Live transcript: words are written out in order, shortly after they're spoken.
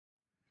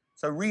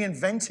So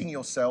reinventing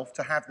yourself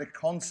to have the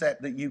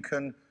concept that you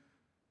can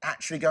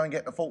actually go and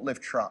get a forklift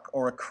truck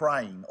or a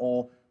crane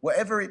or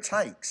whatever it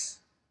takes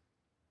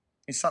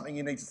is something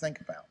you need to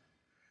think about.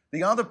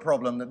 The other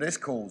problem that this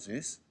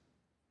causes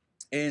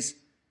is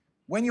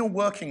when you're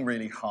working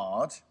really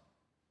hard,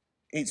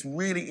 it's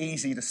really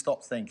easy to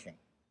stop thinking.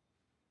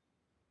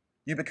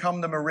 You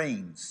become the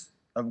Marines,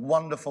 a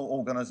wonderful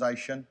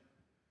organization,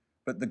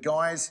 but the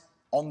guys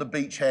on the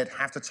beachhead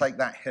have to take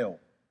that hill.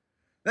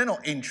 They're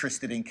not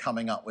interested in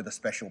coming up with a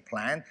special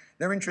plan.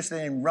 They're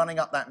interested in running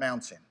up that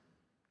mountain.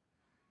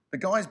 The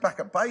guys back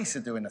at base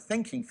are doing the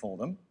thinking for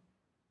them,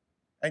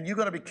 and you've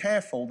got to be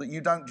careful that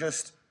you don't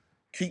just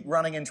keep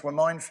running into a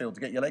minefield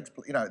to get your legs,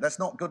 that's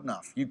not good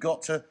enough. You've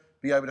got to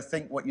be able to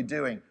think what you're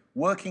doing.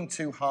 Working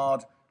too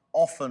hard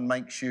often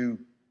makes you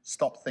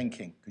stop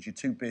thinking because you're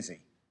too busy.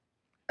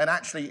 And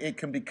actually, it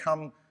can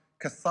become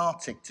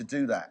cathartic to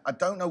do that. I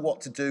don't know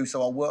what to do,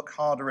 so I'll work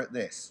harder at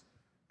this.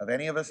 Have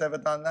any of us ever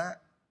done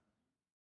that?